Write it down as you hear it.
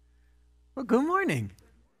Well, good morning.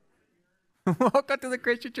 Welcome to the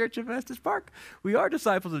Christian Church of Estes Park. We are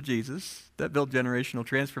disciples of Jesus that build generational,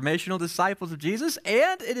 transformational disciples of Jesus,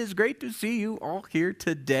 and it is great to see you all here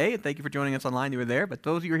today. And thank you for joining us online. You were there, but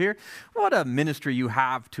those of you who are here, what a ministry you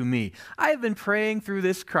have to me. I have been praying through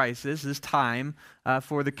this crisis, this time,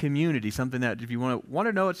 for the community. Something that, if you want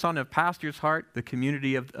to know, it's on a pastor's heart, the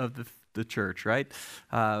community of the church, right?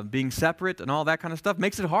 Being separate and all that kind of stuff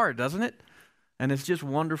makes it hard, doesn't it? And it's just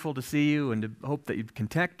wonderful to see you and to hope that you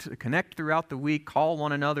connect throughout the week, call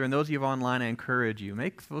one another. And those of you online, I encourage you,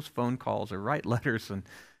 make those phone calls or write letters and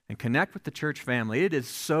connect with the church family. It is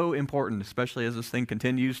so important, especially as this thing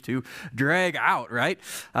continues to drag out, right?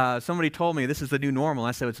 Somebody told me this is the new normal.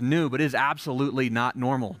 I said it's new, but it is absolutely not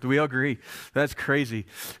normal. Do we all agree? That's crazy.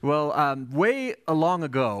 Well, way long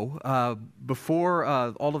ago, before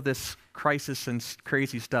all of this crisis and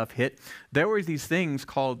crazy stuff hit, there were these things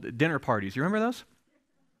called dinner parties. You remember those?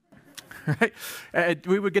 Right? And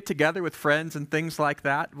we would get together with friends and things like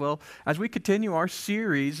that. Well, as we continue our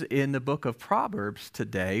series in the book of Proverbs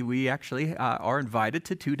today, we actually are invited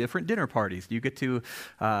to two different dinner parties. You get to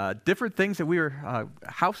different things that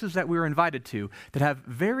houses that we were invited to that have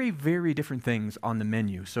very, very different things on the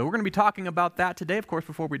menu. So we're going to be talking about that today. Of course,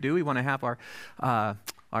 before we do, we want to have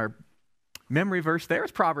our memory verse there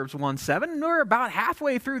is Proverbs 1:7. We're about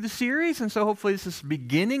halfway through the series, and so hopefully this is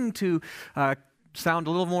beginning to sound a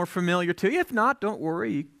little more familiar to you. If not, don't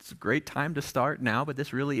worry. It's a great time to start now, but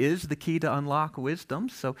this really is the key to unlock wisdom.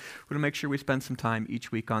 So we're going to make sure we spend some time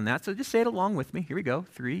each week on that. So just say it along with me. Here we go.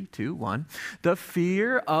 3, 2, 1. The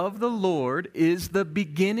fear of the Lord is the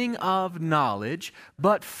beginning of knowledge,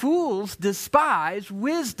 but fools despise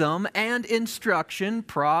wisdom and instruction.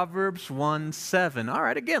 Proverbs 1:7. All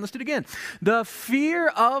right, again, let's do it again. The fear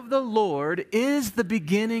of the Lord is the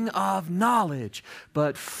beginning of knowledge,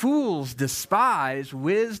 but fools despise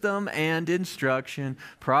wisdom and instruction.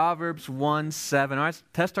 Proverbs 1:7. All right,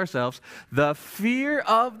 test ourselves. The fear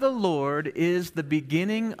of the Lord is the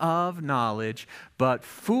beginning of knowledge, but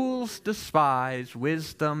fools despise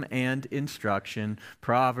wisdom and instruction.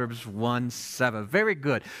 Proverbs 1:7. Very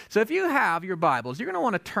good. So if you have your Bibles, you're going to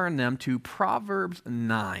want to turn them to Proverbs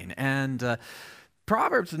 9. And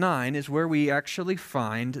Proverbs 9 is where we actually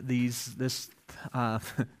find these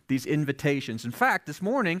invitations. In fact, this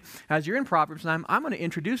morning, as you're in Proverbs 9, I'm going to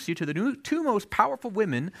introduce you to the two most powerful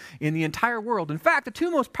women in the entire world. In fact, the two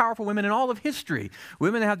most powerful women in all of history.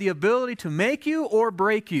 Women that have the ability to make you or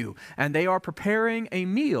break you. And they are preparing a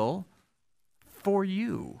meal for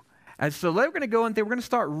you. And so we're going to go in there. We're going to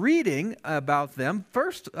start reading about them.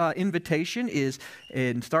 First invitation is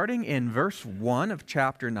starting in verse 1 of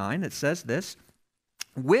chapter 9. It says this: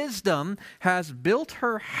 Wisdom has built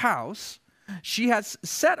her house. She has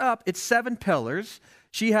set up its 7 pillars.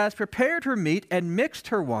 She has prepared her meat and mixed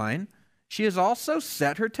her wine. She has also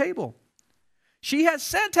set her table. She has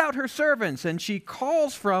sent out her servants, and she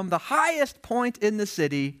calls from the highest point in the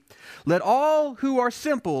city, "Let all who are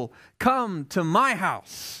simple come to my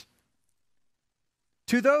house."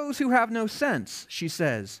 To those who have no sense, she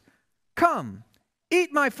says, "Come,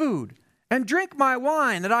 eat my food, and drink my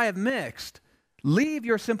wine that I have mixed. Leave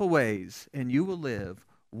your simple ways, and you will live.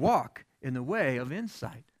 Walk in the way of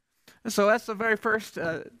insight." And so that's the very first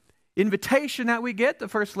invitation that we get. The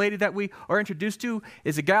first lady that we are introduced to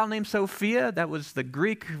is a gal named Sophia. That was the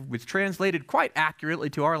Greek, which translated quite accurately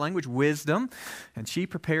to our language, wisdom. And she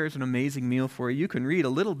prepares an amazing meal for you. You can read a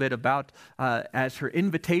little bit about, as her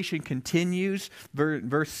invitation continues,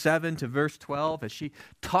 verse 7 to verse 12, as she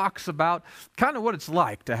talks about kind of what it's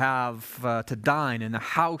like to have, to dine in the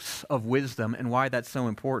house of wisdom and why that's so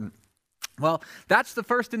important. Well, that's the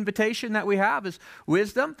first invitation that we have is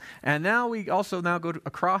wisdom. And now we also go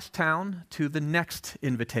across town to the next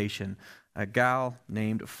invitation, a gal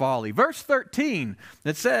named Folly. Verse 13,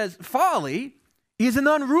 it says, Folly is an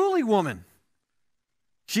unruly woman.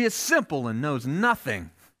 She is simple and knows nothing.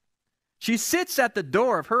 She sits at the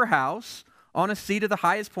door of her house on a seat of the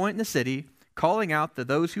highest point in the city, calling out to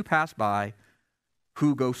those who pass by,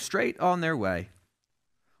 who go straight on their way.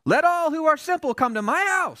 Let all who are simple come to my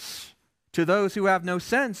house. To those who have no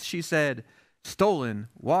sense, she said, stolen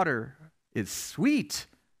water is sweet,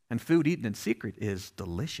 and food eaten in secret is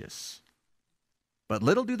delicious. But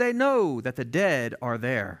little do they know that the dead are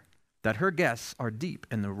there, that her guests are deep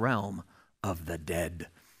in the realm of the dead.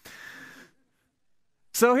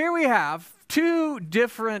 So here we have two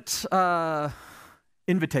different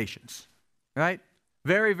invitations, right?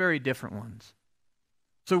 Very, very different ones.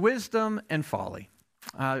 So wisdom and folly.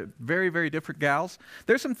 Very, very different gals.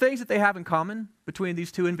 There's some things that they have in common between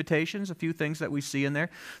these two invitations, a few things that we see in there.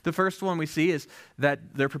 The first one we see is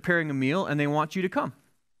that they're preparing a meal and they want you to come.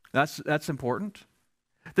 That's important.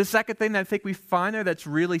 The second thing that I think we find there that's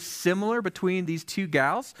really similar between these two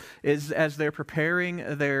gals is as they're preparing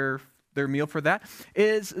their meal for that,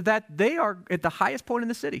 is that they are at the highest point in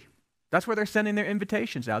the city. That's where they're sending their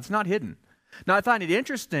invitations out. It's not hidden. Now, I find it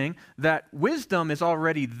interesting that wisdom is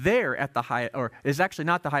already there at the high, or is actually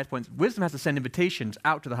not the highest point. Wisdom has to send invitations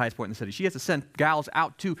out to the highest point in the city. She has to send gals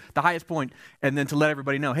out to the highest point and then to let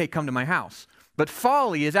everybody know, hey, come to my house. But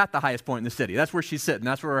Folly is at the highest point in the city. That's where she's sitting.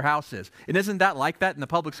 That's where her house is. And isn't that like that in the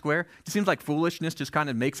public square? It seems like foolishness just kind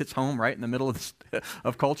of makes its home right in the middle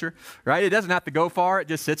of culture, right? It doesn't have to go far. It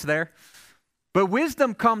just sits there. But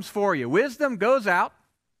wisdom comes for you. Wisdom goes out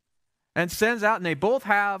and sends out, and they both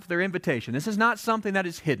have their invitation. This is not something that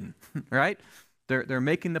is hidden, right? They're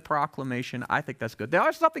making the proclamation. I think that's good.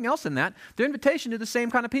 There's something else in that. Their invitation to the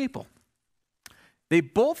same kind of people. They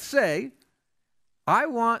both say, I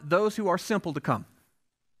want those who are simple to come,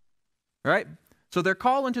 right? So they're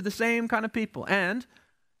calling to the same kind of people. And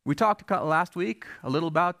we talked last week a little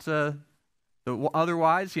about the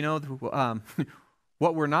otherwise,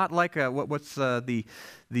 what we're not like, what's the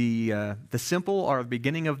simple are the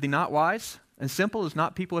beginning of the not wise. And simple is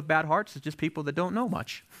not people with bad hearts, it's just people that don't know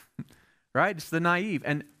much, right? It's the naive.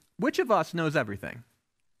 And which of us knows everything?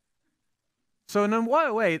 So in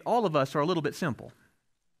one way, all of us are a little bit simple.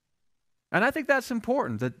 And I think that's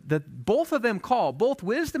important, that both of them call, both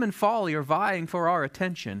wisdom and folly are vying for our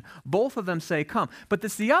attention. Both of them say, come. But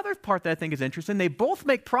this the other part that I think is interesting. They both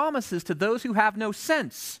make promises to those who have no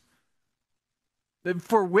sense.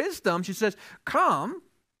 For wisdom, she says, come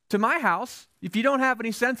to my house. If you don't have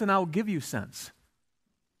any sense, then I will give you sense.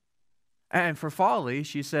 And for folly,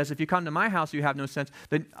 she says, if you come to my house, you have no sense,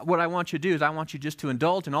 then what I want you to do is I want you just to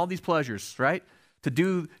indulge in all these pleasures, right? To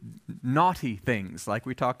do naughty things like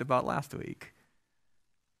we talked about last week.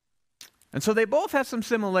 And so they both have some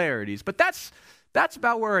similarities, but that's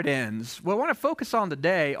about where it ends. What I want to focus on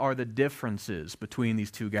today are the differences between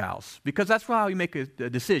these two gals, because that's how you make a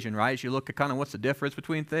decision, right? As you look at kind of what's the difference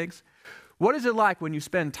between things. What is it like when you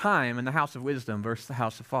spend time in the house of wisdom versus the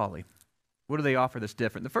house of folly? What do they offer that's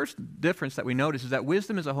different? The first difference that we notice is that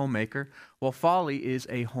wisdom is a homemaker, while folly is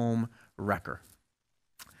a home wrecker.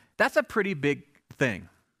 That's a pretty big thing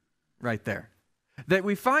right there. That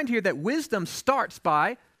we find here that wisdom starts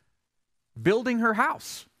by building her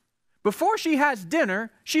house. Before she has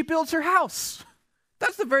dinner, she builds her house.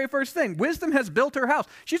 That's the very first thing. Wisdom has built her house.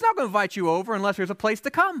 She's not going to invite you over unless there's a place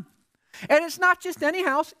to come. And it's not just any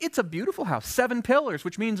house, it's a beautiful house. 7 pillars,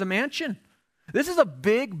 which means a mansion. This is a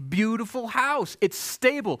big, beautiful house. It's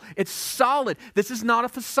stable. It's solid. This is not a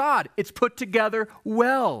facade. It's put together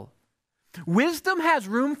well. Wisdom has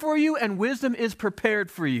room for you, and wisdom is prepared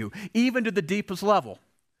for you, even to the deepest level.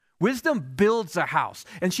 Wisdom builds a house,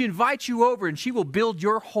 and she invites you over, and she will build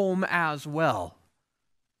your home as well.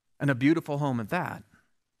 And a beautiful home at that.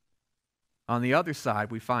 On the other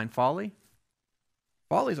side, we find folly.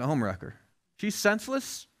 Folly's a homewrecker. She's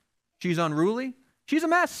senseless. She's unruly. She's a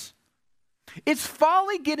mess. It's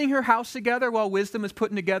folly getting her house together while wisdom is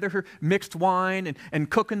putting together her mixed wine and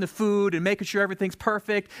cooking the food and making sure everything's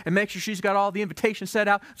perfect and make sure she's got all the invitations set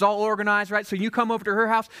out. It's all organized, right? So you come over to her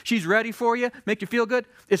house, she's ready for you, make you feel good.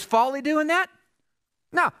 Is folly doing that?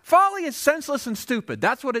 No, folly is senseless and stupid.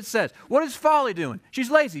 That's what it says. What is folly doing?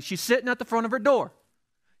 She's lazy. She's sitting at the front of her door.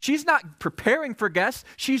 She's not preparing for guests.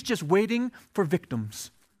 She's just waiting for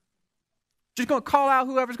victims. She's going to call out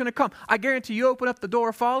whoever's going to come. I guarantee you open up the door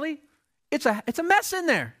of folly, it's a mess in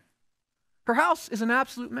there. Her house is an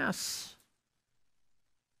absolute mess.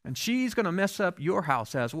 And she's going to mess up your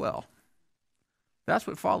house as well. That's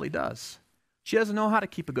what folly does. She doesn't know how to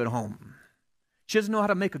keep a good home. She doesn't know how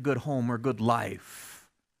to make a good home or a good life.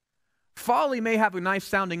 Folly may have a nice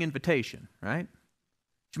sounding invitation, right?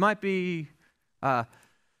 She might be,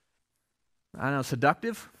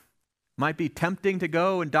 seductive. Might be tempting to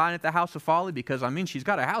go and dine at the house of folly because, she's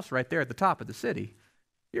got a house right there at the top of the city.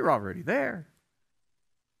 You're already there.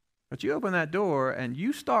 But you open that door and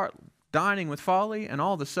you start dining with folly, and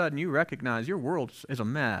all of a sudden you recognize your world is a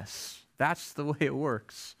mess. That's the way it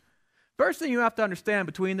works. First thing you have to understand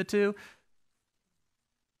between the two,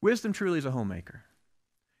 wisdom truly is a homemaker.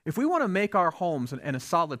 If we want to make our homes in a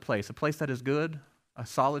solid place, a place that is good, a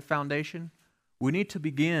solid foundation, we need to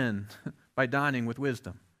begin by dining with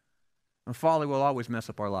wisdom. And folly will always mess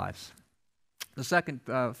up our lives. The second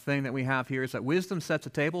thing that we have here is that wisdom sets a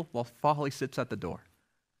table while folly sits at the door.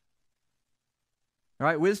 All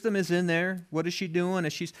right, wisdom is in there. What is she doing?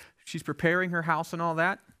 As she's preparing her house and all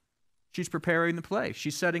that, she's preparing the place.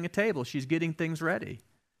 She's setting a table. She's getting things ready.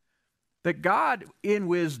 That God in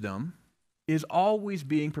wisdom is always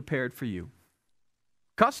being prepared for you.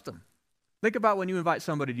 Custom. Think about when you invite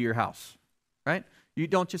somebody to your house, right? You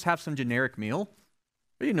don't just have some generic meal,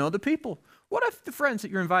 but you know the people. What if the friends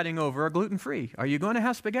that you're inviting over are gluten-free? Are you going to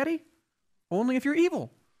have spaghetti? Only if you're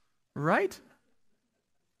evil, right?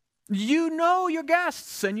 You know your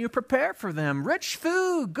guests and you prepare for them. Rich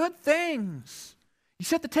food, good things. You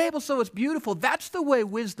set the table so it's beautiful. That's the way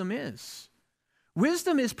wisdom is.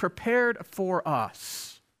 Wisdom is prepared for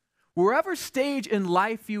us. Wherever stage in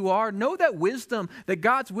life you are, know that wisdom, that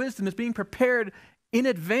God's wisdom is being prepared in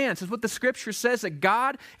advance. Is what the scripture says, that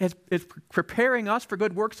God is preparing us for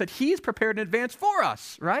good works that he's prepared in advance for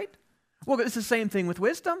us, right? Well, it's the same thing with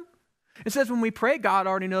wisdom. It says when we pray, God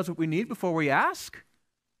already knows what we need before we ask.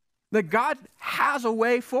 That God has a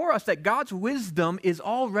way for us, that God's wisdom is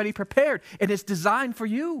already prepared and it's designed for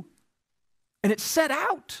you. And it's set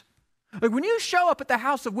out. Like when you show up at the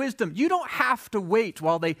house of wisdom, you don't have to wait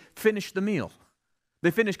while they finish the meal.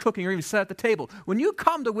 They finish cooking or even set at the table. When you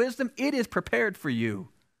come to wisdom, it is prepared for you.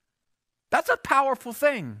 That's a powerful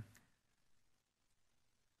thing.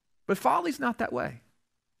 But folly's not that way.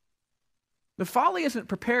 The folly isn't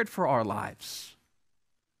prepared for our lives.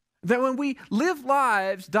 That when we live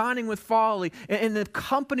lives dining with folly, in the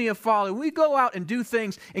company of folly, we go out and do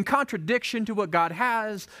things in contradiction to what God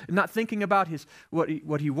has, not thinking about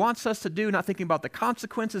what he wants us to do, not thinking about the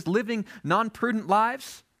consequences, living non-prudent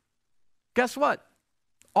lives. Guess what?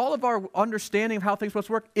 All of our understanding of how things are supposed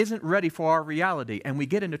to work isn't ready for our reality, and we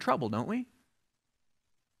get into trouble, don't we?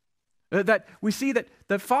 That we see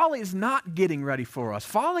that folly is not getting ready for us.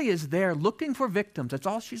 Folly is there looking for victims. That's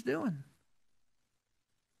all she's doing.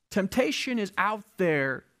 Temptation is out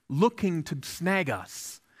there looking to snag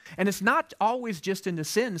us. And it's not always just into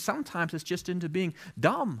sin. Sometimes it's just into being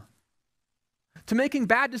dumb. To making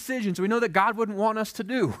bad decisions we know that God wouldn't want us to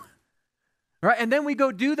do. Right? And then we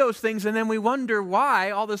go do those things and then we wonder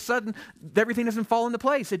why all of a sudden everything doesn't fall into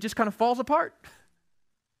place. It just kind of falls apart.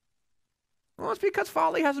 Well, it's because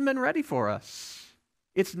folly hasn't been ready for us.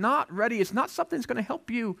 It's not ready. It's not something that's going to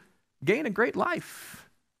help you gain a great life.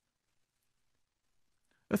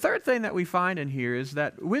 The third thing that we find in here is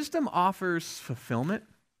that wisdom offers fulfillment.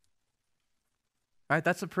 Right?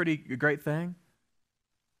 That's a pretty great thing.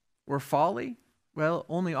 Where folly, well,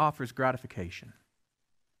 only offers gratification.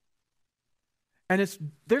 And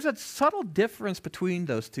there's a subtle difference between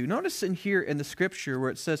those two. Notice in here in the scripture where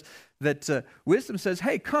it says that wisdom says,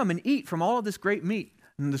 hey, come and eat from all of this great meat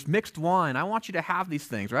and this mixed wine. I want you to have these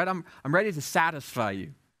things, right? I'm ready to satisfy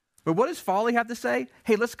you. But what does folly have to say?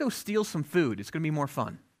 Hey, let's go steal some food. It's going to be more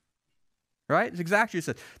fun. Right? It's exactly what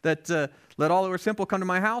it says. That let all who are simple come to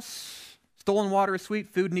my house. Stolen water is sweet.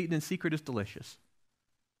 Food eaten in secret is delicious.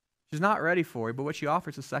 She's not ready for it, but what she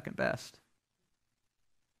offers is second best.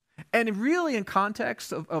 And really in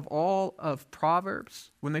context of all of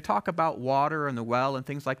Proverbs, when they talk about water and the well and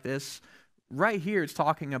things like this, right here it's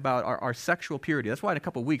talking about our sexual purity. That's why in a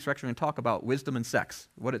couple of weeks we're actually going to talk about wisdom and sex,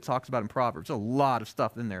 what it talks about in Proverbs. There's a lot of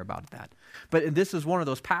stuff in there about that. But this is one of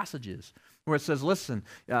those passages where it says, listen,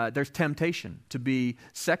 there's temptation to be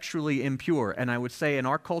sexually impure. And I would say in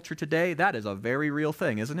our culture today, that is a very real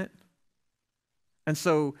thing, isn't it? And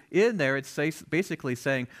so in there, it's basically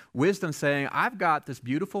saying, wisdom saying, I've got this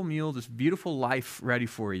beautiful meal, this beautiful life ready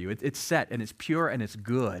for you. It's set and it's pure and it's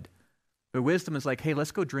good. But wisdom is like, hey,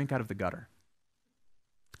 let's go drink out of the gutter.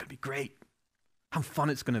 It's going to be great. How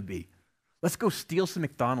fun it's going to be. Let's go steal some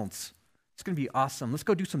McDonald's. It's going to be awesome. Let's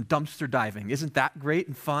go do some dumpster diving. Isn't that great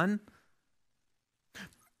and fun?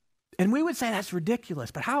 And we would say that's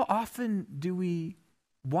ridiculous, but how often do we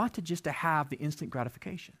want to have the instant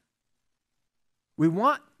gratification? We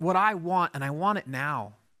want what I want, and I want it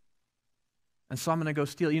now. And so I'm going to go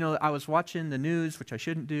steal. You know, I was watching the news, which I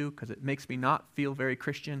shouldn't do because it makes me not feel very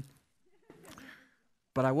Christian.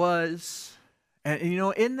 But I was. And you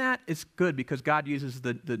know, in that, it's good because God uses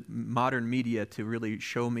the modern media to really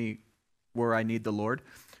show me where I need the Lord,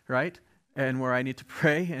 right? And where I need to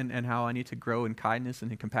pray and how I need to grow in kindness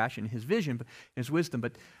and in compassion, His vision, but His wisdom.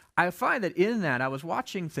 But I find that in that, I was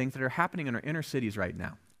watching things that are happening in our inner cities right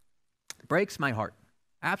now. It breaks my heart.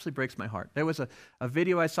 Absolutely breaks my heart. There was a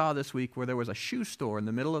video I saw this week where there was a shoe store in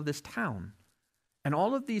the middle of this town. And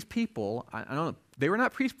all of these people, I don't know, they were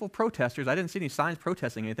not peaceful protesters. I didn't see any signs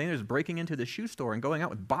protesting anything. They were just breaking into the shoe store and going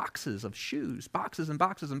out with boxes of shoes, boxes and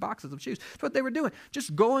boxes and boxes of shoes. That's what they were doing,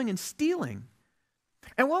 just going and stealing.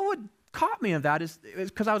 And what caught me of that is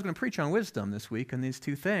because I was going to preach on wisdom this week and these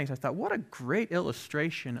two things. I thought, what a great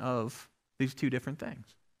illustration of these two different things.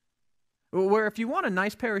 Where if you want a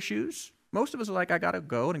nice pair of shoes, most of us are like, I got to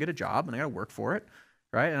go and get a job and I got to work for it,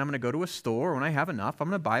 right? And I'm going to go to a store. When I have enough, I'm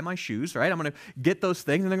going to buy my shoes, right? I'm going to get those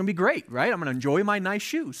things and they're going to be great, right? I'm going to enjoy my nice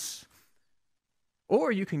shoes.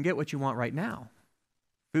 Or you can get what you want right now.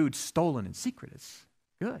 Food stolen in secret is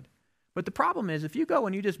good. But the problem is, if you go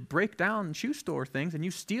and you just break down shoe store things and you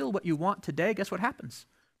steal what you want today, guess what happens?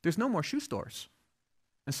 There's no more shoe stores.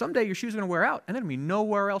 And someday your shoes are going to wear out, and there'll be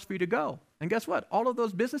nowhere else for you to go. And guess what? All of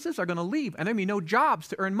those businesses are going to leave, and there'll be no jobs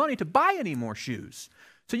to earn money to buy any more shoes.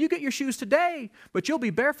 So you get your shoes today, but you'll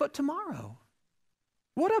be barefoot tomorrow.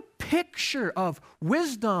 What a picture of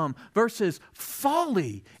wisdom versus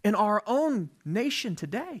folly in our own nation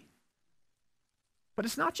today. But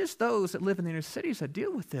it's not just those that live in the inner cities that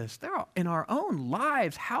deal with this. They're in our own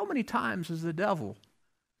lives. How many times does the devil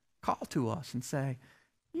call to us and say,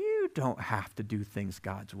 you don't have to do things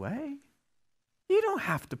God's way. You don't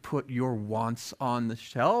have to put your wants on the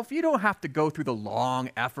shelf. You don't have to go through the long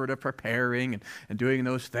effort of preparing and doing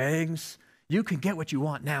those things. You can get what you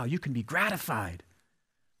want now. You can be gratified.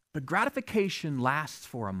 But gratification lasts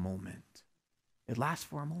for a moment. It lasts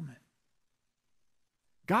for a moment.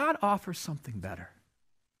 God offers something better.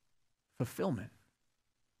 Fulfillment.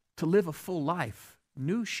 To live a full life.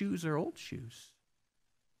 New shoes or old shoes.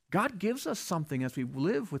 God gives us something as we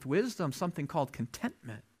live with wisdom, something called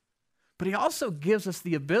contentment. But he also gives us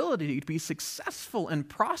the ability to be successful and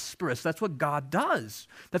prosperous. That's what God does.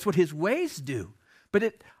 That's what his ways do.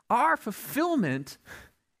 But our fulfillment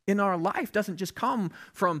in our life doesn't just come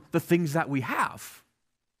from the things that we have.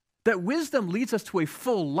 That wisdom leads us to a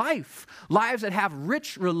full life, lives that have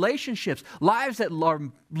rich relationships, lives that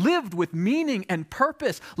are lived with meaning and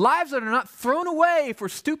purpose, lives that are not thrown away for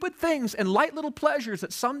stupid things and light little pleasures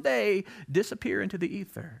that someday disappear into the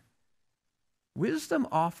ether. Wisdom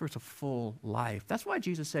offers a full life. That's why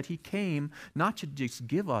Jesus said he came not to just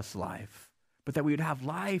give us life, but that we would have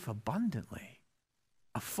life abundantly,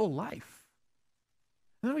 a full life.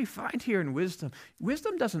 And then we find here in wisdom,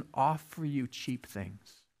 wisdom doesn't offer you cheap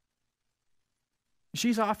things.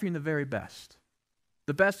 She's offering the very best.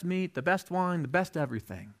 The best meat, the best wine, the best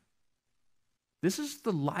everything. This is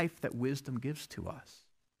the life that wisdom gives to us.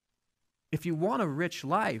 If you want a rich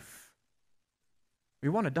life,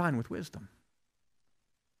 you want to dine with wisdom.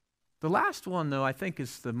 The last one, though, I think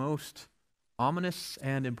is the most ominous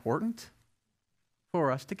and important for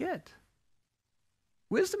us to get.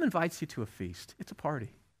 Wisdom invites you to a feast. It's a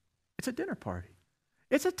party. It's a dinner party.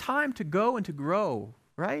 It's a time to go and to grow.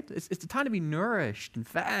 Right? It's a time to be nourished and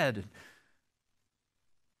fed.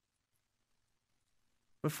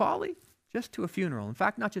 But folly, just to a funeral. In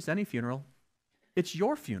fact, not just any funeral. It's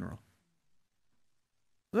your funeral.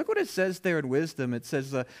 Look what it says there in wisdom. It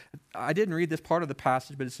says, I didn't read this part of the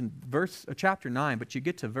passage, but it's in chapter 9, but you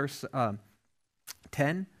get to verse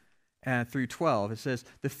 10 through 12. It says,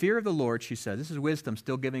 the fear of the Lord, she says, this is wisdom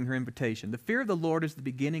still giving her invitation. The fear of the Lord is the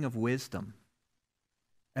beginning of wisdom.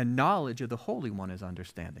 And knowledge of the Holy One is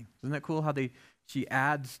understanding. Isn't that cool how she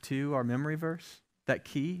adds to our memory verse? That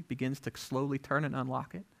key begins to slowly turn and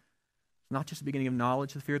unlock it. It's not just the beginning of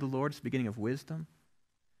knowledge, the fear of the Lord, it's the beginning of wisdom.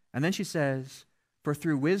 And then she says, for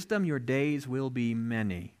through wisdom your days will be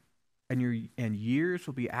many, and years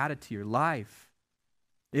will be added to your life.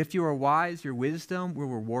 If you are wise, your wisdom will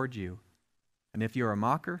reward you. And if you are a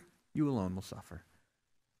mocker, you alone will suffer.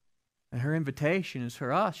 And her invitation is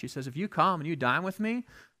for us. She says, if you come and you dine with me,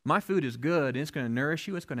 my food is good, and it's going to nourish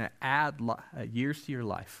you. It's going to add years to your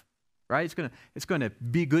life, right? It's going to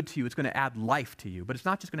be good to you. It's going to add life to you. But it's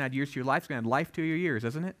not just going to add years to your life. It's going to add life to your years,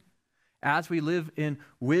 isn't it? As we live in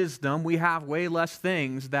wisdom, we have way less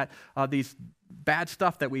things that these bad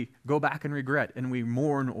stuff that we go back and regret and we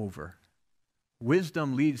mourn over.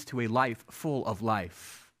 Wisdom leads to a life full of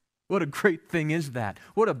life. What a great thing is that.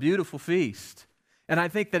 What a beautiful feast. And I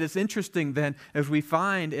think that it's interesting then, as we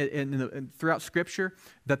find throughout Scripture,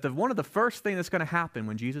 that one of the first things that's going to happen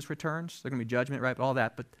when Jesus returns, there's going to be judgment, right, all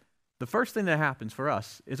that, but the first thing that happens for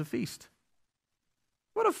us is a feast.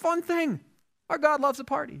 What a fun thing. Our God loves a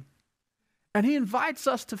party. And he invites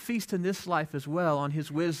us to feast in this life as well on his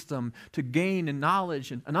wisdom, to gain in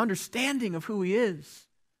knowledge and an understanding of who he is.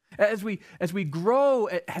 As we grow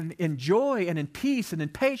and in joy and in peace and in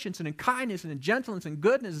patience and in kindness and in gentleness and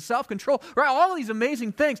goodness and self-control, right? All of these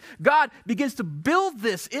amazing things, God begins to build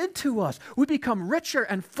this into us. We become richer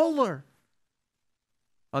and fuller.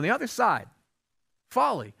 On the other side,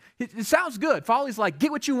 folly. It sounds good. Folly's like,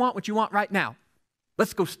 get what you want right now.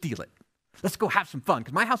 Let's go steal it. Let's go have some fun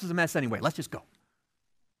because my house is a mess anyway. Let's just go.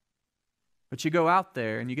 But you go out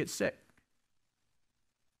there and you get sick.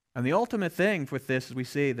 And the ultimate thing with this is we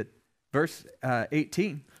see that verse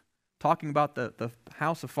 18, talking about the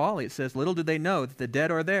house of folly, it says, little did they know that the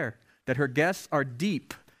dead are there, that her guests are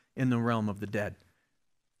deep in the realm of the dead.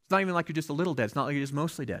 It's not even like you're just a little dead. It's not like you're just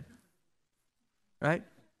mostly dead. Right?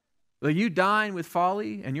 Well, you dine with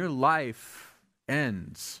folly and your life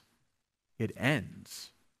ends. It ends.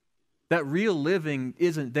 That real living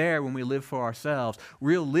isn't there when we live for ourselves.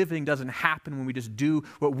 Real living doesn't happen when we just do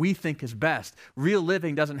what we think is best. Real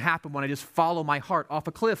living doesn't happen when I just follow my heart off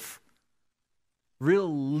a cliff.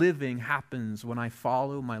 Real living happens when I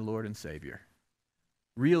follow my Lord and Savior.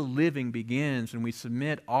 Real living begins when we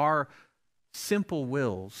submit our simple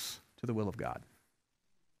wills to the will of God.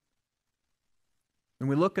 When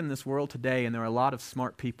we look in this world today, and there are a lot of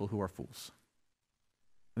smart people who are fools,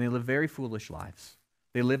 and they live very foolish lives.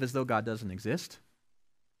 They live as though God doesn't exist.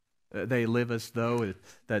 They live as though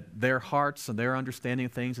that their hearts and their understanding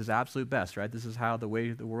of things is absolute best, right? This is how the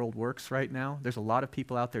way the world works right now. There's a lot of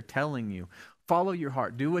people out there telling you, follow your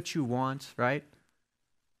heart, do what you want, right?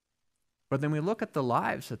 But then we look at the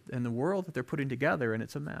lives and the world that they're putting together, and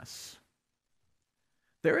it's a mess.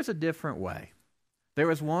 There is a different way. There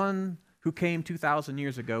was one who came 2,000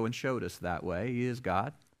 years ago and showed us that way. He is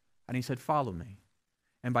God. And he said, follow me.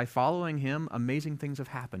 And by following him, amazing things have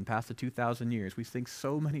happened past the 2,000 years. We think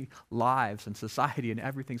so many lives and society and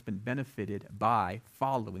everything's been benefited by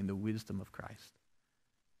following the wisdom of Christ.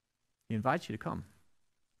 He invites you to come.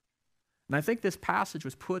 And I think this passage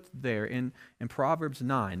was put there in Proverbs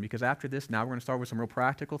 9, because after this, now we're going to start with some real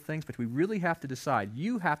practical things, but we really have to decide.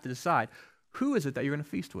 You have to decide, who is it that you're going to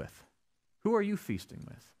feast with? Who are you feasting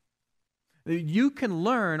with? You can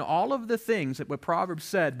learn all of the things that what Proverbs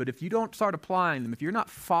said, but if you don't start applying them, if you're not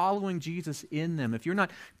following Jesus in them, if you're not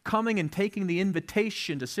coming and taking the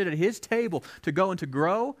invitation to sit at his table, to go and to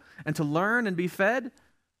grow and to learn and be fed,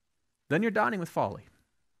 then you're dining with folly.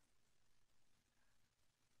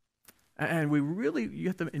 And you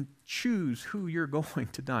have to choose who you're going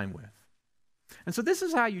to dine with. And so this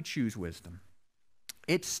is how you choose wisdom.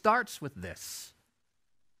 It starts with this.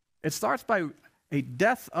 It starts by a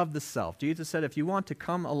death of the self. Jesus said, if you want to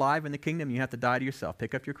come alive in the kingdom, you have to die to yourself.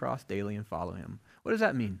 Pick up your cross daily and follow him. What does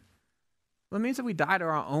that mean? Well, it means that we die to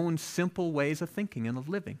our own simple ways of thinking and of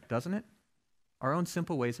living, doesn't it? Our own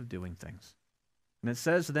simple ways of doing things. And it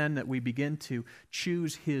says then that we begin to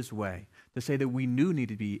choose his way, to say that we do need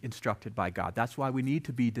to be instructed by God. That's why we need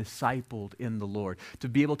to be discipled in the Lord, to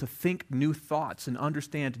be able to think new thoughts and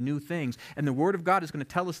understand new things. And the Word of God is going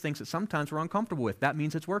to tell us things that sometimes we're uncomfortable with. That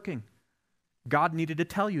means it's working. God needed to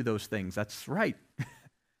tell you those things. That's right.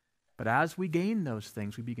 But as we gain those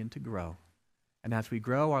things, we begin to grow. And as we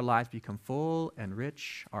grow, our lives become full and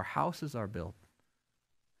rich. Our houses are built.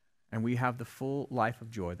 And we have the full life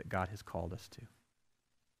of joy that God has called us to.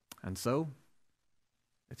 And so,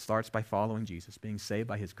 it starts by following Jesus, being saved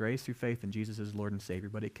by his grace through faith in Jesus as Lord and Savior,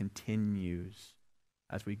 but it continues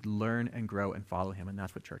as we learn and grow and follow him, and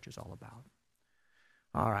that's what church is all about.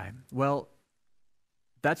 All right. Well,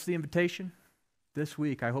 that's the invitation this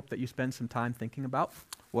week. I hope that you spend some time thinking about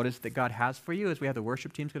what is that God has for you as we have the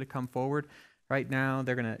worship team's going to come forward right now.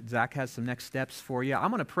 Zach has some next steps for you.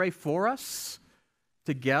 I'm going to pray for us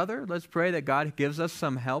together. Let's pray that God gives us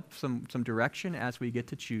some help, some direction as we get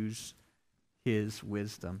to choose his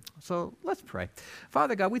wisdom. So let's pray.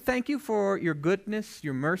 Father God, we thank you for your goodness,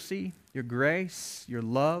 your mercy, your grace, your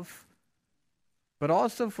love, but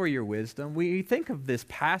also for your wisdom. We think of this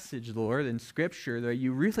passage, Lord, in Scripture that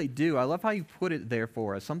you really do. I love how you put it there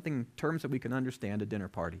for us, terms that we can understand, a dinner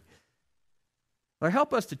party. Lord,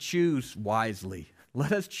 help us to choose wisely.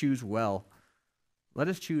 Let us choose well. Let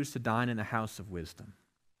us choose to dine in a house of wisdom.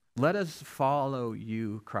 Let us follow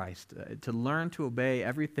you, Christ, to learn to obey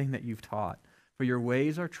everything that you've taught. For your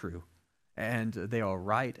ways are true, and they are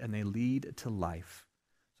right, and they lead to life.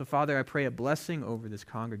 So, Father, I pray a blessing over this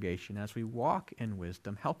congregation as we walk in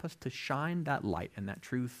wisdom. Help us to shine that light and that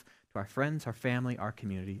truth to our friends, our family, our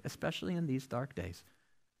community, especially in these dark days,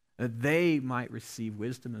 that they might receive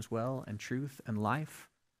wisdom as well, and truth and life,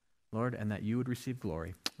 Lord, and that you would receive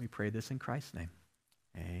glory. We pray this in Christ's name.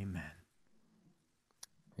 Amen.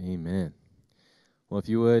 Amen. Well, if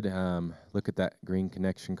you would, look at that green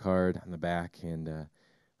connection card on the back, and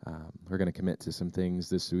we're going to commit to some things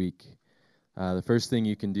this week. The first thing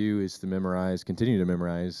you can do is continue to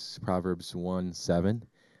memorize Proverbs 1:7.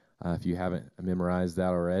 If you haven't memorized that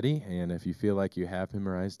already, and if you feel like you have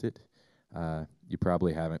memorized it, you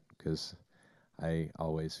probably haven't, because I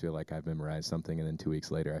always feel like I've memorized something, and then 2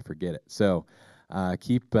 weeks later I forget it. So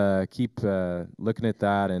keep looking at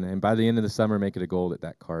that, and by the end of the summer, make it a goal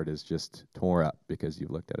that card is just tore up because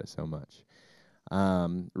you've looked at it so much.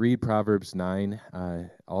 Read Proverbs 9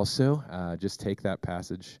 also. Just take that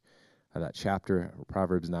passage, that chapter,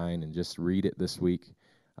 Proverbs 9, and just read it this week,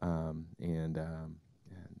 and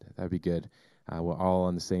that'd be good. We're all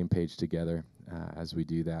on the same page together as we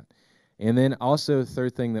do that. And then also, the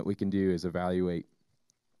third thing that we can do is evaluate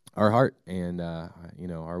our heart, and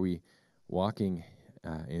walking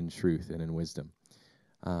in truth and in wisdom.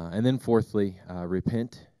 And then fourthly,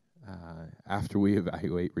 repent. After we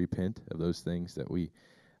evaluate, repent of those things that we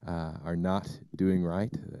are not doing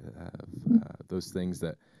right, those things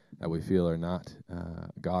that we feel are not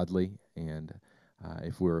godly, and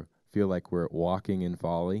if we feel like we're walking in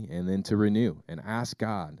folly, and then to renew and ask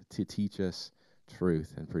God to teach us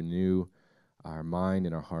truth and renew our mind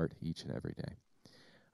and our heart each and every day.